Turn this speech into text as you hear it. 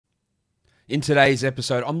In today's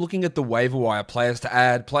episode, I'm looking at the waiver wire, players to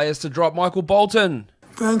add, players to drop. Michael Bolton.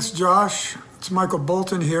 Thanks, Josh. It's Michael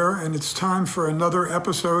Bolton here, and it's time for another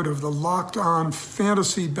episode of the Locked On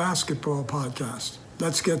Fantasy Basketball Podcast.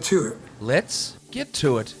 Let's get to it. Let's get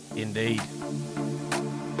to it, indeed.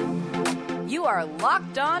 You are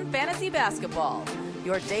Locked On Fantasy Basketball,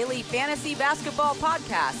 your daily fantasy basketball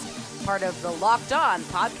podcast, part of the Locked On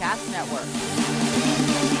Podcast Network.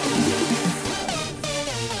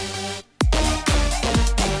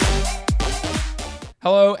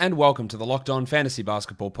 Hello and welcome to the Locked On Fantasy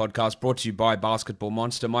Basketball Podcast, brought to you by Basketball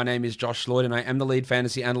Monster. My name is Josh Lloyd and I am the lead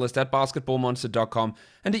fantasy analyst at basketballmonster.com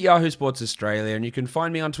and at Yahoo Sports Australia. And you can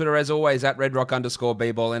find me on Twitter as always at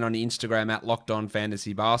redrock_bball and on Instagram at Locked On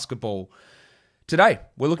Fantasy Basketball. Today,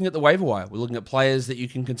 we're looking at the waiver wire. We're looking at players that you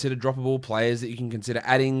can consider droppable, players that you can consider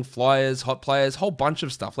adding, flyers, hot players, whole bunch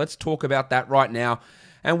of stuff. Let's talk about that right now.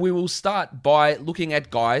 And we will start by looking at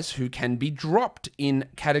guys who can be dropped in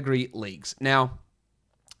category leagues. Now,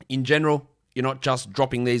 in general, you're not just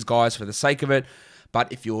dropping these guys for the sake of it,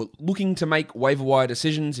 but if you're looking to make waiver wire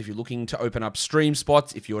decisions, if you're looking to open up stream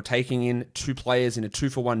spots, if you're taking in two players in a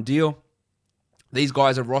 2-for-1 deal, these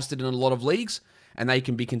guys are rostered in a lot of leagues and they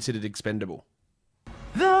can be considered expendable.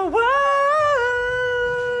 The world!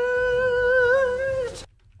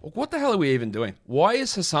 What the hell are we even doing? Why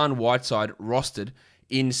is Hassan Whiteside rostered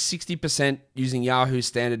in 60% using Yahoo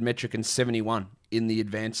standard metric and 71 in the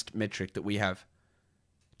advanced metric that we have?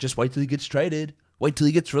 Just wait till he gets traded. Wait till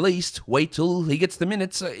he gets released. Wait till he gets the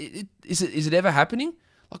minutes. Is it ever happening?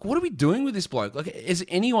 Like, what are we doing with this bloke? Like, has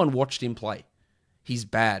anyone watched him play? He's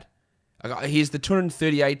bad. He's the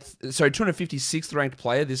 256th ranked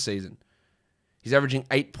player this season. He's averaging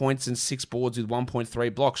 8 points and 6 boards with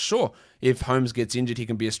 1.3 blocks. Sure, if Holmes gets injured, he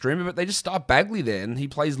can be a streamer, but they just start Bagley there, and he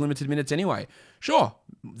plays limited minutes anyway. Sure,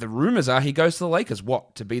 the rumors are he goes to the Lakers.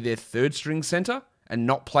 What, to be their third-string center and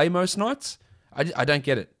not play most nights? I don't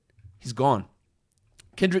get it. He's gone.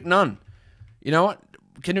 Kendrick Nunn. You know what?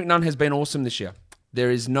 Kendrick Nunn has been awesome this year. There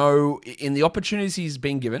is no... In the opportunities he's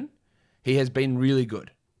been given, he has been really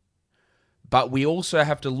good. But we also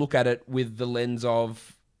have to look at it with the lens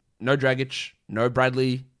of no Dragic, no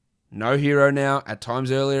Bradley, no Hero now. At times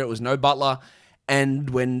earlier, it was no Butler.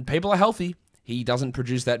 And when people are healthy, he doesn't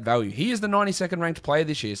produce that value. He is the 92nd ranked player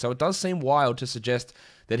this year, so it does seem wild to suggest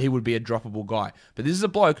that he would be a droppable guy. But this is a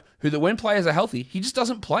bloke who, that when players are healthy, he just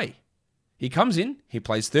doesn't play. He comes in, he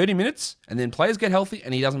plays 30 minutes, and then players get healthy,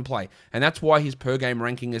 and he doesn't play. And that's why his per-game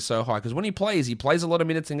ranking is so high, because when he plays a lot of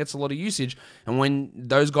minutes and gets a lot of usage, and when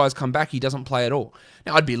those guys come back, he doesn't play at all.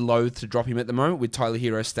 Now, I'd be loath to drop him at the moment with Tyler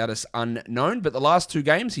Hero's status unknown, but the last 2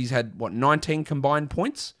 games, he's had, 19 combined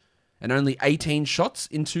points, and only 18 shots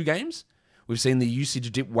in 2 games. We've seen the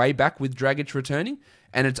usage dip way back with Dragic returning,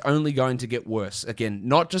 and it's only going to get worse. Again,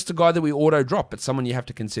 not just a guy that we auto-drop, but someone you have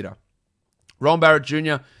to consider. Rowan Barrett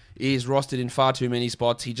Jr. is rostered in far too many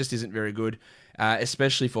spots. He just isn't very good,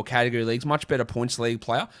 especially for category leagues. Much better points league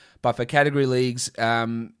player, but for category leagues,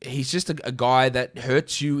 he's just a guy that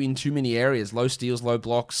hurts you in too many areas. Low steals, low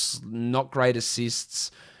blocks, not great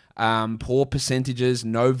assists, poor percentages,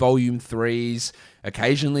 no volume threes,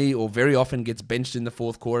 occasionally or very often gets benched in the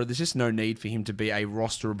fourth quarter. There's just no need for him to be a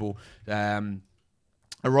rosterable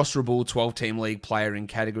 12-team league player in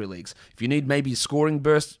category leagues. If you need maybe a scoring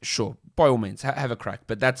burst, sure, by all means, have a crack,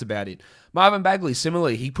 but that's about it. Marvin Bagley,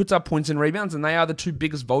 similarly, he puts up points and rebounds, and they are the 2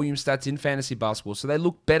 biggest volume stats in fantasy basketball, so they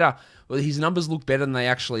look better. Well, his numbers look better than they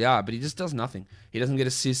actually are, but he just does nothing. He doesn't get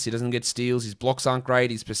assists, he doesn't get steals, his blocks aren't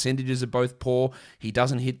great, his percentages are both poor, he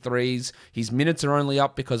doesn't hit threes, his minutes are only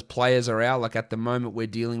up because players are out. Like at the moment, we're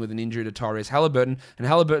dealing with an injury to Tyrese Halliburton, and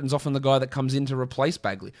Halliburton's often the guy that comes in to replace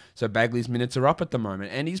Bagley, so Bagley's minutes are up at the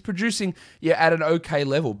moment, and he's producing, at an okay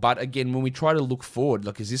level, but again, when we try to look forward,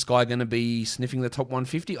 is this guy going to be sniffing the top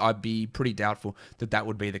 150? I'd be pretty doubtful that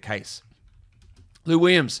would be the case. Lou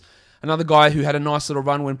Williams, another guy who had a nice little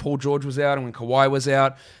run when Paul George was out and when Kawhi was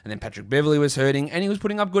out, and then Patrick Beverley was hurting, and he was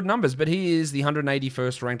putting up good numbers, but he is the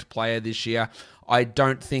 181st ranked player this year. I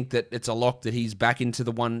don't think that it's a lock that he's back into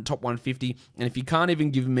the top 150, and if you can't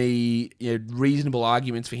even give me reasonable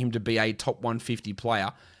arguments for him to be a top 150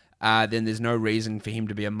 player, then there's no reason for him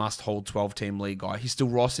to be a must-hold 12-team league guy. He's still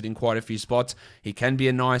rostered in quite a few spots. He can be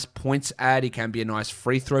a nice points ad. He can be a nice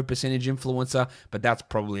free throw percentage influencer, but that's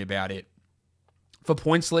probably about it. For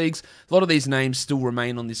points leagues, a lot of these names still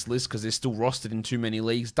remain on this list because they're still rostered in too many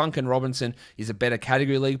leagues. Duncan Robinson is a better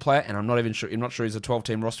category league player, and I'm not sure he's a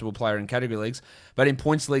 12-team rosterable player in category leagues. But in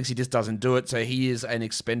points leagues, he just doesn't do it. So he is an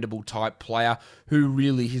expendable type player who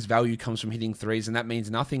really his value comes from hitting threes, and that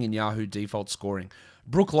means nothing in Yahoo default scoring.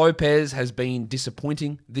 Brook Lopez has been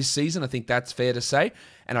disappointing this season. I think that's fair to say.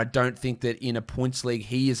 And I don't think that in a points league,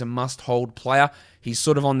 he is a must-hold player. He's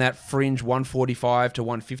sort of on that fringe 145 to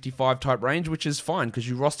 155 type range, which is fine because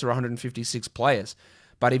you roster 156 players.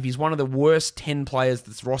 But if he's one of the worst 10 players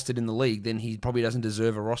that's rostered in the league, then he probably doesn't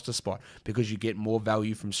deserve a roster spot because you get more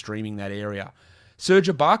value from streaming that area. Serge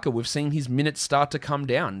Ibaka, we've seen his minutes start to come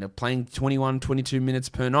down. They're playing 21, 22 minutes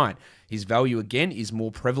per night. His value, again, is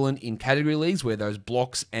more prevalent in category leagues where those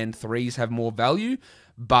blocks and threes have more value.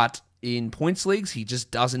 But in points leagues, he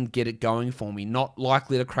just doesn't get it going for me. Not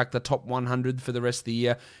likely to crack the top 100 for the rest of the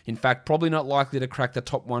year. In fact, probably not likely to crack the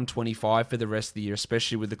top 125 for the rest of the year,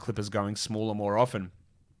 especially with the Clippers going smaller more often.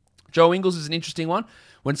 Joe Ingles is an interesting one.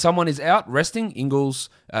 When someone is out resting,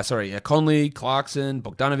 Conley, Clarkson,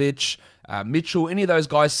 Bogdanovic, Mitchell, any of those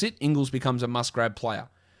guys sit, Ingles becomes a must-grab player.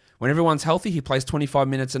 When everyone's healthy, he plays 25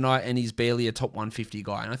 minutes a night and he's barely a top 150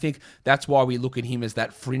 guy. And I think that's why we look at him as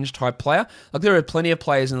that fringe type player. Like there are plenty of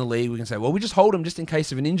players in the league we can say, well, we just hold him just in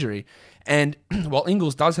case of an injury. And while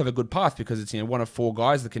Ingles does have a good path because it's one of 4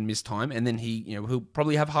 guys that can miss time, and then he'll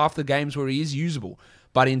probably have half the games where he is usable.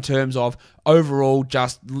 But in terms of overall,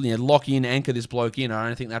 just lock in, anchor this bloke in, I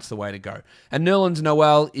don't think that's the way to go. And Nerlens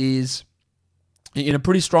Noel is in a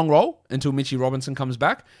pretty strong role until Mitchie Robinson comes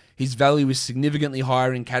back. His value is significantly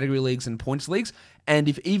higher in category leagues and points leagues. And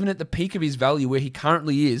if even at the peak of his value where he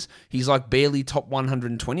currently is, he's like barely top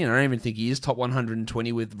 120, and I don't even think he is top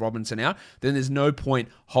 120 with Robinson out, then there's no point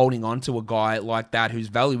holding on to a guy like that whose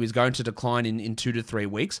value is going to decline in 2 to 3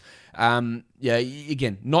 weeks.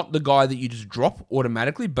 Again, not the guy that you just drop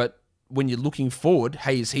automatically, but when you're looking forward,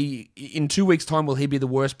 hey, is he in 2 weeks' time? Will he be the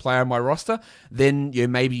worst player on my roster? Then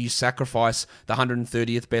maybe you sacrifice the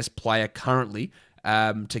 130th best player currently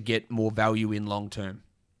to get more value in long term.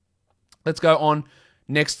 Let's go on.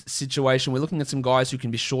 Next situation, we're looking at some guys who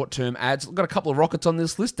can be short-term ads. We've got a couple of Rockets on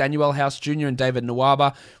this list, Daniel House Jr. and David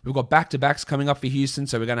Nwaba. We've got back-to-backs coming up for Houston,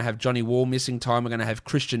 so we're going to have Johnny Wall missing time. We're going to have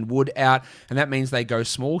Christian Wood out, and that means they go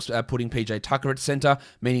small, putting PJ Tucker at center,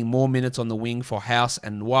 meaning more minutes on the wing for House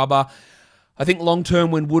and Nwaba. I think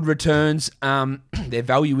long-term, when Wood returns, their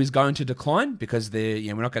value is going to decline because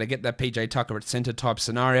we're not going to get that PJ Tucker at center type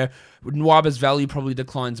scenario. Nwaba's value probably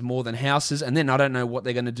declines more than House's, and then I don't know what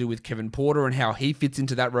they're going to do with Kevin Porter and how he fits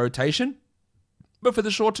into that rotation. But for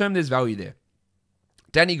the short term, there's value there.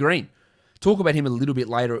 Danny Green. Talk about him a little bit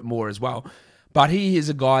later more as well. But he is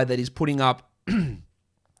a guy that is putting up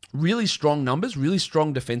really strong numbers, really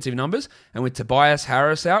strong defensive numbers. And with Tobias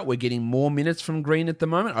Harris out, we're getting more minutes from Green at the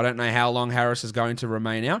moment. I don't know how long Harris is going to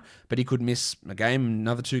remain out, but he could miss a game,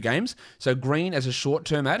 another 2 games. So Green as a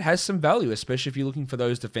short-term ad has some value, especially if you're looking for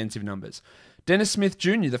those defensive numbers. Dennis Smith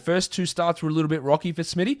Jr., the first 2 starts were a little bit rocky for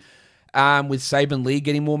Smitty. With Saban Lee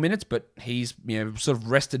getting more minutes, but he's sort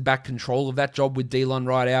of wrested back control of that job with Delon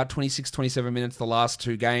Wright out, 26, 27 minutes the last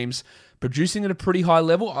 2 games. Producing at a pretty high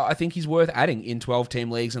level, I think he's worth adding in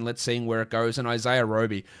 12-team leagues, and let's see where it goes. And Isaiah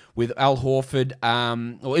Roby with Al Horford,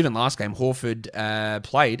 or even last game, Horford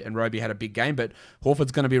played and Roby had a big game, but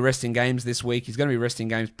Horford's going to be resting games this week. He's going to be resting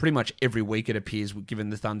games pretty much every week, it appears,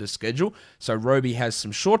 given the Thunder's schedule. So Roby has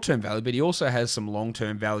some short-term value, but he also has some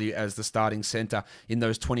long-term value as the starting center in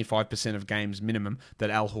those 25% of games minimum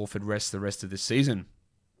that Al Horford rests the rest of this season.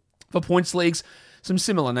 For points leagues, some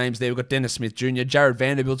similar names there. We've got Dennis Smith Jr. Jared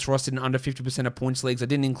Vanderbilt's rostered in under 50% of points leagues. I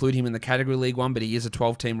didn't include him in the category league one, but he is a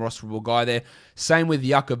 12-team rosterable guy there. Same with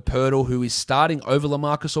Jakob Poeltl, who is starting over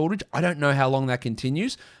LaMarcus Aldridge. I don't know how long that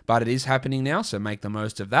continues, but it is happening now, so make the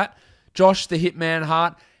most of that. Josh the Hitman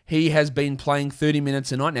Hart. He has been playing 30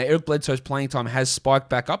 minutes a night. Now, Eric Bledsoe's playing time has spiked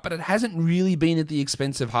back up, but it hasn't really been at the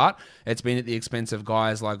expense of Hart. It's been at the expense of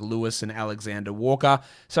guys like Lewis and Alexander Walker.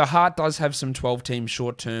 So Hart does have some 12-team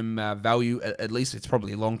short-term value. At least it's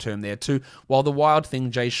probably long-term there too. While the wild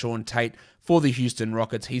thing, Jay Sean Tate, for the Houston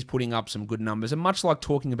Rockets, he's putting up some good numbers. And much like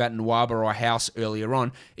talking about Nwaba or House earlier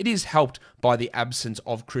on, it is helped by the absence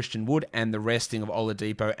of Christian Wood and the resting of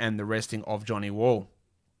Oladipo and the resting of Johnny Wall.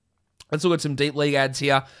 Let's look at some deep league ads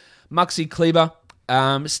here. Maxi Kleber,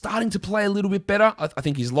 starting to play a little bit better. I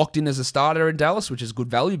think he's locked in as a starter in Dallas, which is good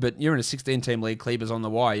value, but you're in a 16-team league, Kleber's on the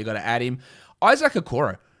wire. You've got to add him. Isaac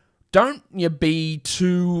Okoro, don't be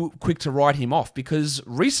too quick to write him off because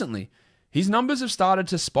recently his numbers have started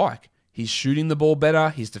to spike. He's shooting the ball better.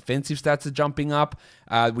 His defensive stats are jumping up.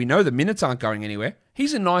 We know the minutes aren't going anywhere.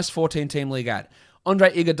 He's a nice 14-team league ad.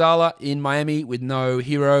 Andre Iguodala in Miami with no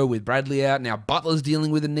hero, with Bradley out. Now Butler's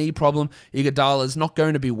dealing with a knee problem. Iguodala's not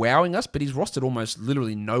going to be wowing us, but he's rostered almost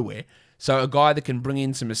literally nowhere. So a guy that can bring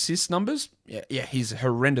in some assist numbers, yeah, he's a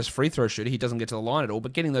horrendous free throw shooter. He doesn't get to the line at all,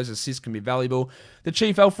 but getting those assists can be valuable. The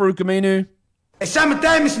Chief Al-Farouq Aminu,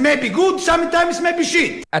 Sometimes may be good, sometimes may be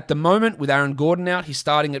shit. At the moment, with Aaron Gordon out, he's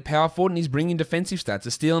starting at power forward and he's bringing defensive stats.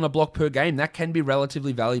 A steal and a block per game, that can be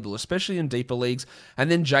relatively valuable, especially in deeper leagues. And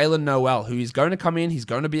then Jalen Noel, who is going to come in, he's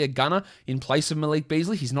going to be a gunner in place of Malik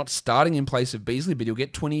Beasley. He's not starting in place of Beasley, but he'll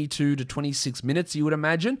get 22 to 26 minutes, you would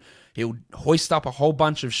imagine. He'll hoist up a whole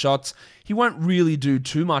bunch of shots. He won't really do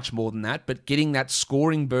too much more than that, but getting that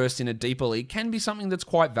scoring burst in a deeper league can be something that's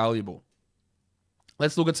quite valuable.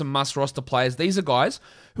 Let's look at some must-roster players. These are guys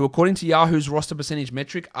who, according to Yahoo's roster percentage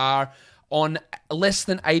metric, are on less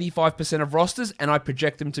than 85% of rosters, and I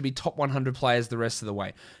project them to be top 100 players the rest of the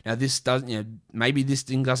way. Now, this doesn't, maybe this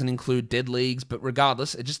thing doesn't include dead leagues, but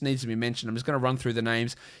regardless, it just needs to be mentioned. I'm just going to run through the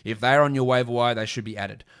names. If they're on your waiver wire, they should be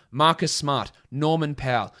added. Marcus Smart, Norman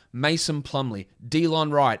Powell, Mason Plumlee,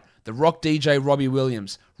 Delon Wright, the Rock DJ Robbie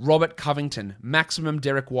Williams, Robert Covington, Maximum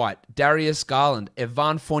Derek White, Darius Garland,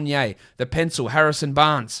 Evan Fournier, the Pencil Harrison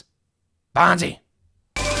Barnes. Barnesy.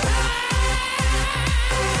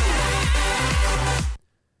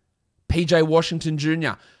 PJ Washington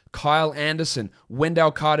Jr., Kyle Anderson,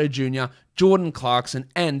 Wendell Carter Jr., Jordan Clarkson,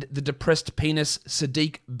 and the depressed penis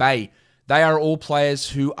Sadiq Bey. They are all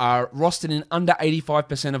players who are rostered in under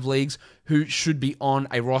 85% of leagues who should be on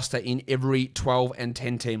a roster in every 12 and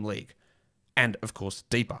 10 team league. And, of course,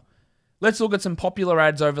 deeper. Let's look at some popular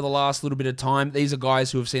ads over the last little bit of time. These are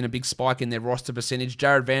guys who have seen a big spike in their roster percentage.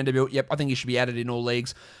 Jared Vanderbilt, yep, I think he should be added in all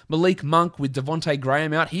leagues. Malik Monk with Devontae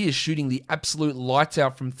Graham out. He is shooting the absolute lights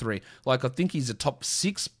out from three. Like, I think he's a top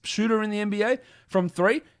 6 shooter in the NBA from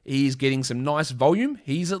three. He's getting some nice volume.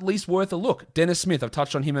 He's at least worth a look. Dennis Smith, I've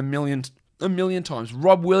touched on him a million times.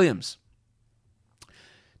 Rob Williams.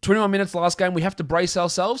 21 minutes last game. We have to brace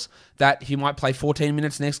ourselves that he might play 14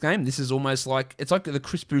 minutes next game. This is almost like, it's like the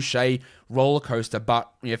Chris Boucher roller coaster,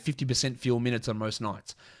 but 50% fuel minutes on most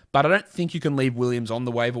nights. But I don't think you can leave Williams on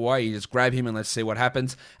the waiver wire. You just grab him and let's see what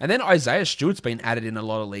happens. And then Isaiah Stewart's been added in a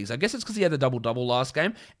lot of leagues. I guess it's because he had a double-double last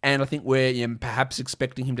game, and I think we're perhaps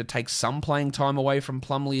expecting him to take some playing time away from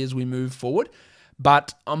Plumlee as we move forward.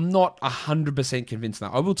 But I'm not 100% convinced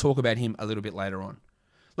now. I will talk about him a little bit later on.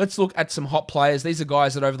 Let's look at some hot players. These are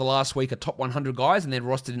guys that over the last week are top 100 guys, and they're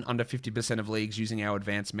rostered in under 50% of leagues using our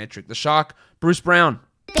advanced metric. The Shark, Bruce Brown.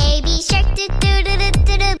 Baby Shark,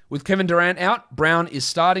 with Kevin Durant out, Brown is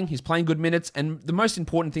starting. He's playing good minutes, and the most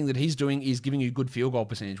important thing that he's doing is giving you good field goal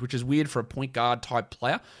percentage, which is weird for a point guard type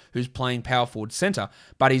player who's playing power forward center.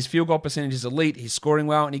 But his field goal percentage is elite. He's scoring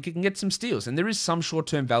well, and he can get some steals. And there is some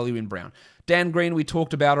short-term value in Brown. Dan Green we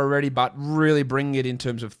talked about already, but really bringing it in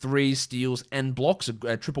terms of 3 steals and blocks, a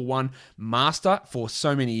 1-1 master for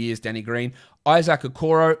so many years, Danny Green. Isaac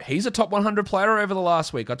Okoro, he's a top 100 player over the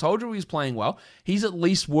last week. I told you he's playing well. He's at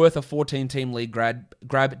least worth a 14-team league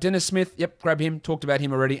grab. Dennis Smith, yep, grab him. Talked about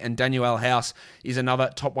him already. And Daniel House is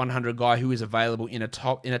another top 100 guy who is available in a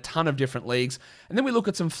ton of different leagues. And then we look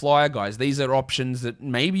at some flyer guys. These are options that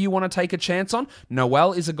maybe you want to take a chance on.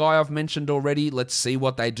 Noel is a guy I've mentioned already. Let's see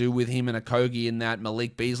what they do with him and Okogie in that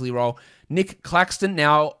Malik Beasley role. Nick Claxton.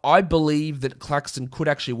 Now, I believe that Claxton could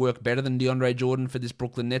actually work better than DeAndre Jordan for this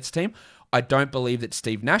Brooklyn Nets team. I don't believe that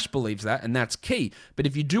Steve Nash believes that, and that's key. But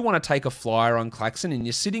if you do want to take a flyer on Claxton and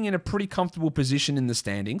you're sitting in a pretty comfortable position in the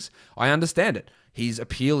standings, I understand it. His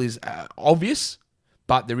appeal is obvious,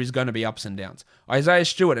 but there is going to be ups and downs. Isaiah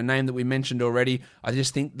Stewart, a name that we mentioned already, I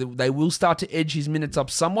just think that they will start to edge his minutes up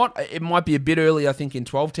somewhat. It might be a bit early, I think, in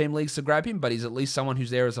 12-team leagues to grab him, but he's at least someone who's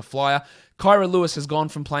there as a flyer. Kyra Lewis has gone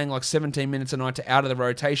from playing like 17 minutes a night to out of the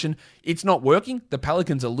rotation. It's not working. The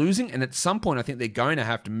Pelicans are losing, and at some point I think they're going to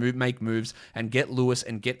have to make moves and get Lewis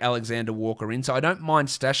and get Alexander Walker in. So I don't mind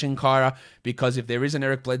stashing Kyra, because if there is an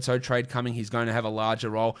Eric Bledsoe trade coming, he's going to have a larger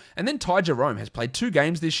role. And then Ty Jerome has played 2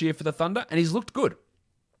 games this year for the Thunder, and he's looked good.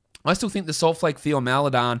 I still think the Salt Flake Theo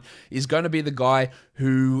Maledon is going to be the guy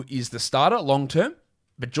who is the starter long-term,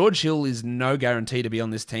 but George Hill is no guarantee to be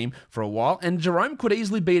on this team for a while, and Jerome could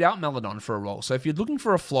easily beat out Maledon for a role. So if you're looking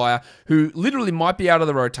for a flyer who literally might be out of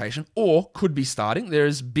the rotation or could be starting,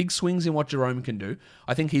 there's big swings in what Jerome can do.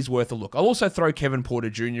 I think he's worth a look. I'll also throw Kevin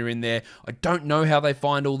Porter Jr. in there. I don't know how they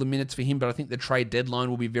find all the minutes for him, but I think the trade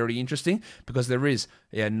deadline will be very interesting, because there is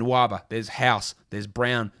Nwaba, there's House, there's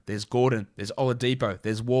Brown, there's Gordon, there's Oladipo,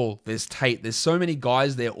 there's Wall, there's Tate. There's so many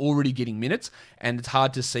guys there already getting minutes, and it's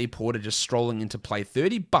hard to see Porter just strolling into play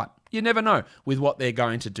 30, but you never know with what they're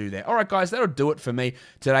going to do there. All right, guys, that'll do it for me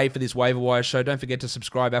today for this Waiver Wire show. Don't forget to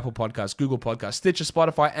subscribe, Apple Podcasts, Google Podcasts, Stitcher,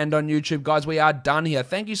 Spotify, and on YouTube. Guys, we are done here.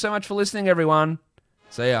 Thank you so much for listening, everyone.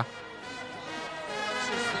 See ya.